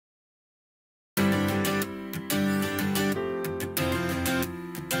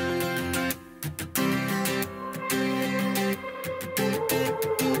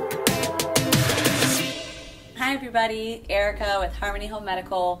everybody, Erica with Harmony Home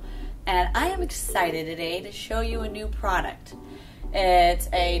Medical, and I am excited today to show you a new product. It's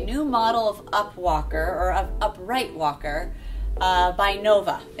a new model of UpWalker, or of upright walker, by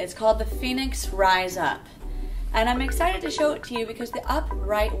Nova. It's called the Phoenix RiseUp. And I'm excited to show it to you because the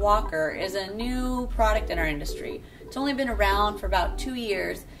upright walker is a new product in our industry. It's only been around for about 2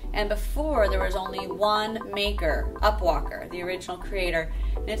 years, and before there was only one maker, UpWalker, the original creator,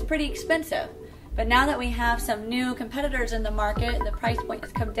 and it's pretty expensive. But now that we have some new competitors in the market, the price point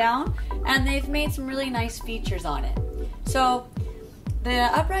has come down, and they've made some really nice features on it. So the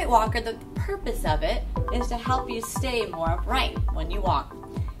upright walker, the purpose of it is to help you stay more upright when you walk.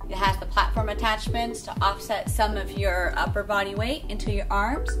 It has the platform attachments to offset some of your upper body weight into your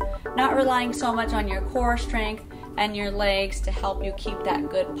arms, not relying so much on your core strength and your legs to help you keep that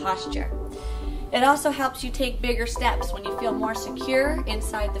good posture. It also helps you take bigger steps when you feel more secure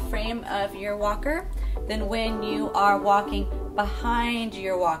inside the frame of your walker than when you are walking behind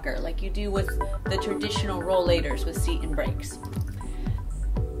your walker like you do with the traditional rollators with seat and brakes.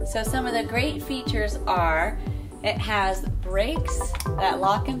 So some of the great features are it has brakes that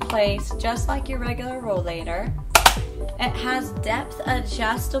lock in place just like your regular rollator. It has depth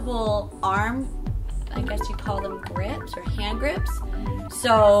adjustable arm, I guess you call them grips or hand grips.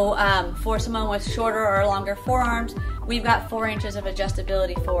 So for someone with shorter or longer forearms, we've got 4 inches of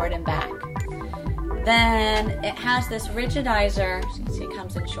adjustability forward and back. Then it has this rigidizer, so you can see it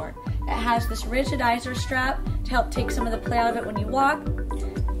comes in short. It has this rigidizer strap to help take some of the play out of it when you walk.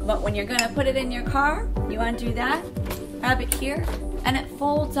 But when you're going to put it in your car, you undo that, grab it here, and it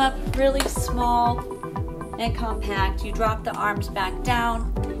folds up really small and compact. You drop the arms back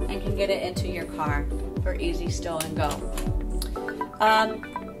down and can get it into your car for easy stow and go.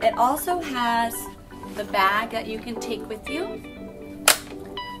 It also has the bag that you can take with you.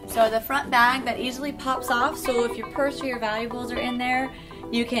 So the front bag that easily pops off, so if your purse or your valuables are in there,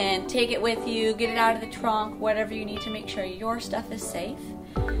 you can take it with you, get it out of the trunk, whatever you need to make sure your stuff is safe.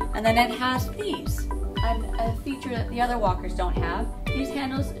 And then it has these, a feature that the other walkers don't have, these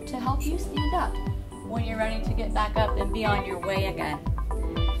handles to help you stand up when you're ready to get back up and be on your way again.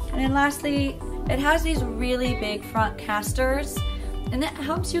 And then lastly, it has these really big front casters, and that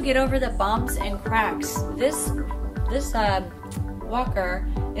helps you get over the bumps and cracks. This walker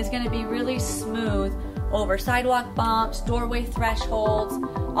is going to be really smooth over sidewalk bumps, doorway thresholds,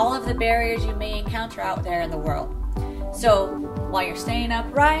 all of the barriers you may encounter out there in the world. So while you're staying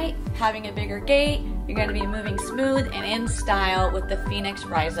upright, having a bigger gait, you're going to be moving smooth and in style with the Phoenix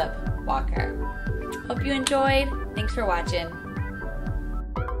RiseUp walker. Hope you enjoyed. Thanks for watching.